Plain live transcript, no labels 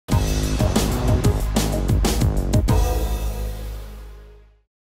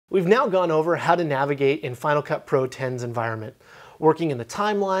We've now gone over how to navigate in Final Cut Pro 10's environment, working in the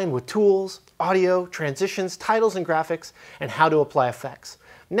timeline with tools, audio, transitions, titles, and graphics, and how to apply effects.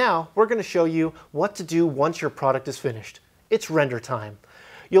 Now, we're going to show you what to do once your product is finished. It's render time.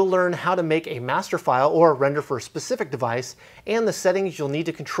 You'll learn how to make a master file or render for a specific device, and the settings you'll need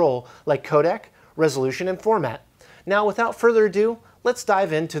to control like codec, resolution, and format. Now, without further ado, let's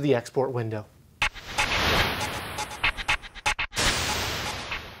dive into the export window.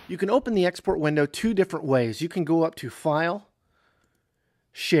 You can open the export window two different ways. You can go up to File,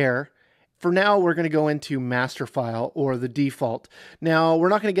 Share. For now, we're going to go into Master File, or the default. Now, we're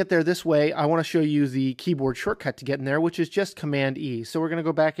not going to get there this way. I want to show you the keyboard shortcut to get in there, which is just Command-E. So we're going to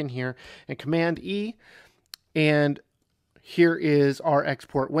go back in here and Command-E, and here is our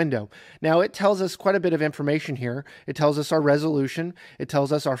export window. Now, it tells us quite a bit of information here. It tells us our resolution. It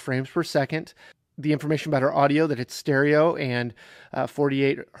tells us our frames per second. The information about our audio, that it's stereo and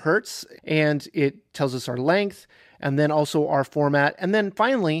 48 hertz, and it tells us our length, and then also our format, and then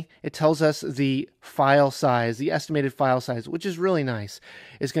finally it tells us the file size, the estimated file size, which is really nice.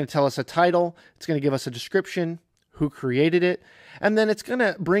 It's going to tell us a title, it's going to give us a description, who created it, and then it's going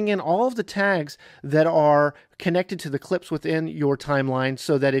to bring in all of the tags that are connected to the clips within your timeline,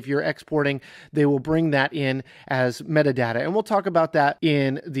 so that if you're exporting, they will bring that in as metadata. And we'll talk about that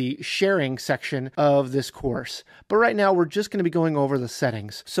in the sharing section of this course. But right now, we're just going to be going over the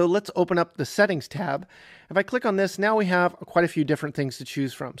settings. So let's open up the settings tab. If I click on this, now we have quite a few different things to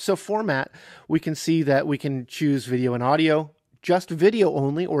choose from. So format, we can see that we can choose video and audio, just video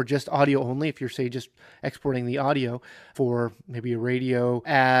only, or just audio only if you're, say, just exporting the audio for maybe a radio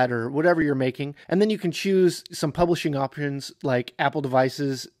ad or whatever you're making. And then you can choose some publishing options like Apple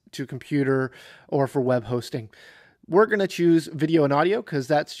devices to computer or for web hosting. We're going to choose video and audio because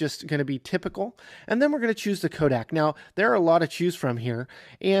that's just going to be typical. And then we're going to choose the codec. Now, there are a lot to choose from here.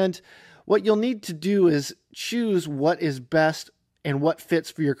 And what you'll need to do is choose what is best and what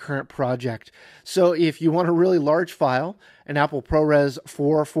fits for your current project. So if you want a really large file, an Apple ProRes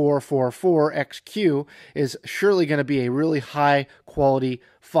 4444XQ is surely going to be a really high quality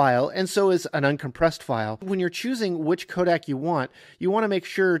file, and so is an uncompressed file. When you're choosing which codec you want to make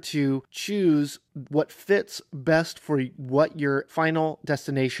sure to choose what fits best for what your final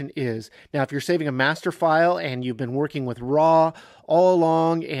destination is. Now, if you're saving a master file and you've been working with RAW all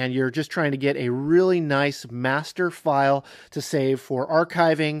along and you're just trying to get a really nice master file to save for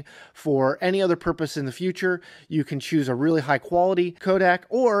archiving, for any other purpose in the future, you can choose a really high quality codec.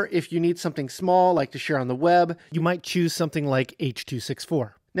 Or if you need something small like to share on the web, you might choose something like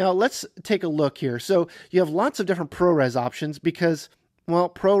H.264. Now let's take a look here. So you have lots of different ProRes options because, well,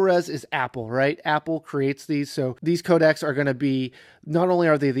 ProRes is Apple, right? Apple creates these. So these codecs are going to be, not only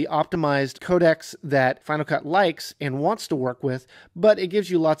are they the optimized codecs that Final Cut likes and wants to work with, but it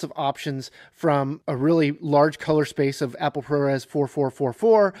gives you lots of options from a really large color space of Apple ProRes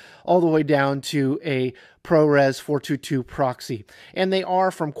 4444 all the way down to a ProRes 422 proxy. And they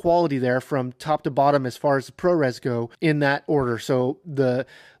are from quality there from top to bottom as far as the ProRes go in that order. So the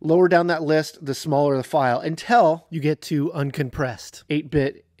lower down that list, the smaller the file, until you get to uncompressed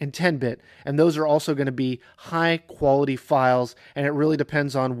 8-bit and 10-bit. And those are also going to be high quality files, and it really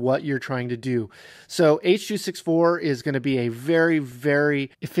depends on what you're trying to do. So H.264 is going to be a very, very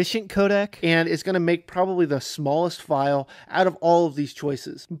efficient codec, and it's going to make probably the smallest file out of all of these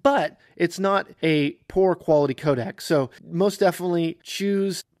choices. But it's not a poor quality codec. So most definitely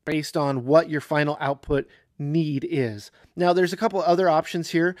choose based on what your final output need is. Now there's a couple other options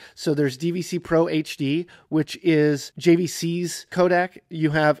here. So there's DVC Pro HD, which is JVC's codec.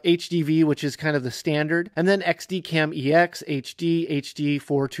 You have HDV, which is kind of the standard, and then XDCam EX, HD, HD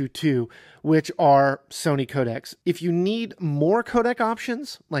 422, which are Sony codecs. If you need more codec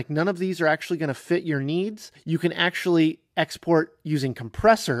options, like none of these are actually going to fit your needs, you can actually export using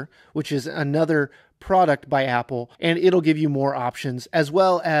Compressor, which is another product by Apple, and it'll give you more options, as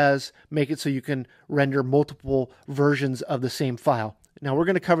well as make it so you can render multiple versions of the same file. Now we're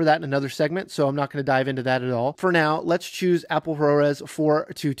going to cover that in another segment, so I'm not going to dive into that at all. For now, let's choose Apple ProRes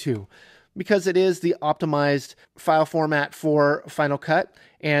 422 because it is the optimized file format for Final Cut.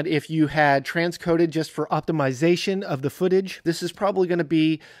 And if you had transcoded just for optimization of the footage, this is probably going to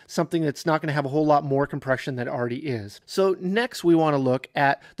be something that's not going to have a whole lot more compression than it already is. So next we want to look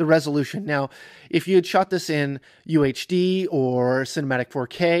at the resolution. Now, if you had shot this in UHD or Cinematic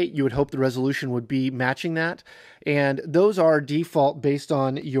 4K, you would hope the resolution would be matching that. And those are default based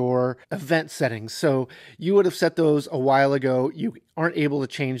on your event settings. So you would have set those a while ago. You aren't able to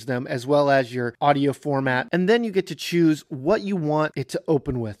change them, as well as your audio format. And then you get to choose what you want it to open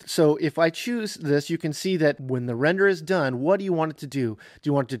open with. So if I choose this, you can see that when the render is done, what do you want it to do? Do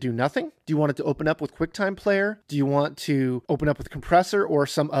you want it to do nothing? Do you want it to open up with QuickTime Player? Do you want to open up with compressor or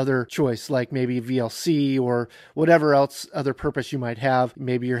some other choice, like maybe VLC or whatever else other purpose you might have?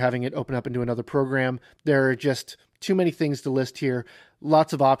 Maybe you're having it open up into another program. There are just too many things to list here.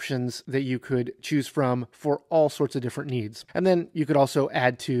 Lots of options that you could choose from for all sorts of different needs. And then you could also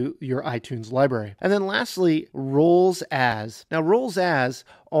add to your iTunes library. And then lastly, roles as. Now, roles as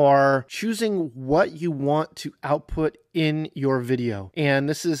are choosing what you want to output in your video. And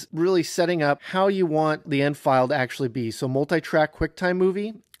this is really setting up how you want the end file to actually be. So multi-track QuickTime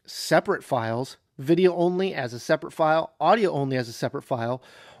movie, separate files, video only as a separate file, audio only as a separate file,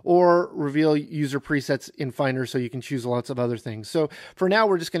 or reveal user presets in Finder so you can choose lots of other things. So for now,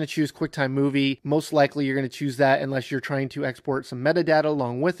 we're just going to choose QuickTime Movie. Most likely you're going to choose that unless you're trying to export some metadata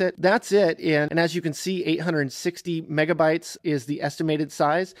along with it. That's it. And as you can see, 860 megabytes is the estimated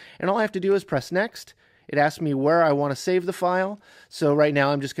size. And all I have to do is press next. It asks me where I want to save the file. So right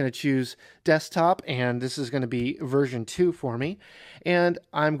now I'm just going to choose desktop, and this is going to be version 2 for me. And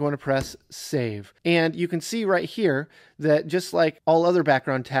I'm going to press save. And you can see right here that just like all other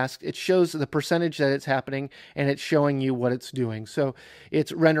background tasks, it shows the percentage that it's happening, and it's showing you what it's doing. So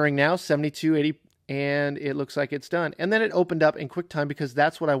it's rendering now 7280, and it looks like it's done. And then it opened up in QuickTime because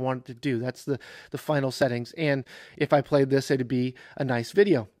that's what I wanted to do. That's the final settings. And if I played this, it'd be a nice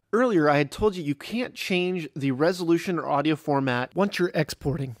video. Earlier, I had told you you can't change the resolution or audio format once you're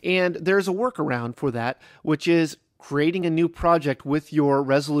exporting. And there's a workaround for that, which is creating a new project with your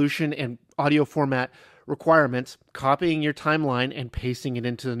resolution and audio format requirements, copying your timeline and pasting it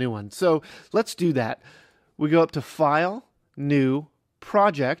into the new one. So let's do that. We go up to File, New,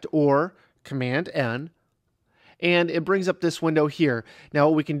 Project, or Command-N, and it brings up this window here. Now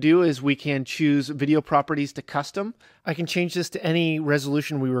what we can do is we can choose video properties to custom. I can change this to any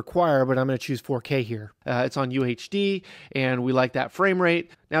resolution we require, but I'm going to choose 4K here. It's on UHD, and we like that frame rate.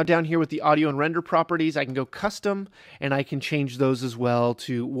 Now down here with the audio and render properties, I can go custom, and I can change those as well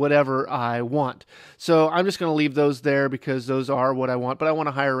to whatever I want. So I'm just going to leave those there because those are what I want, but I want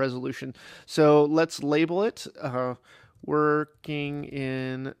a higher resolution. So let's label it working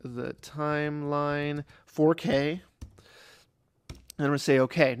in the timeline 4K. And I'm going to say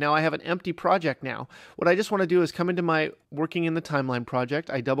OK. Now I have an empty project now. What I just want to do is come into my working in the timeline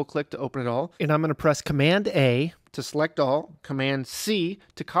project. I double click to open it all. And I'm going to press Command A to select all, Command C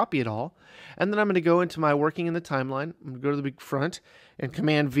to copy it all. And then I'm going to go into my working in the timeline. I'm going to go to the big front and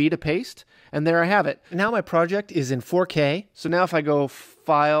Command V to paste. And there I have it. Now my project is in 4K. So now if I go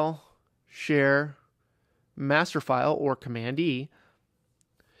File, Share, Master File, or Command E,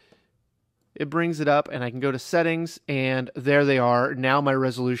 it brings it up, and I can go to Settings, and there they are. Now my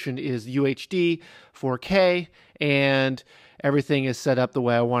resolution is UHD 4K, and everything is set up the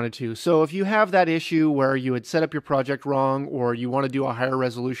way I wanted to. So if you have that issue where you had set up your project wrong, or you want to do a higher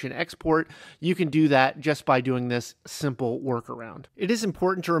resolution export, you can do that just by doing this simple workaround. It is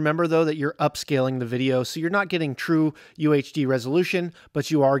important to remember, though, that you're upscaling the video, so you're not getting true UHD resolution,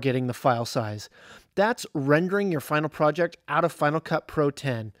 but you are getting the file size. That's rendering your final project out of Final Cut Pro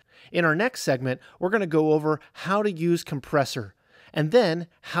 10. In our next segment, we're going to go over how to use compressor, and then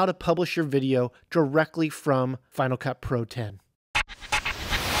how to publish your video directly from Final Cut Pro 10.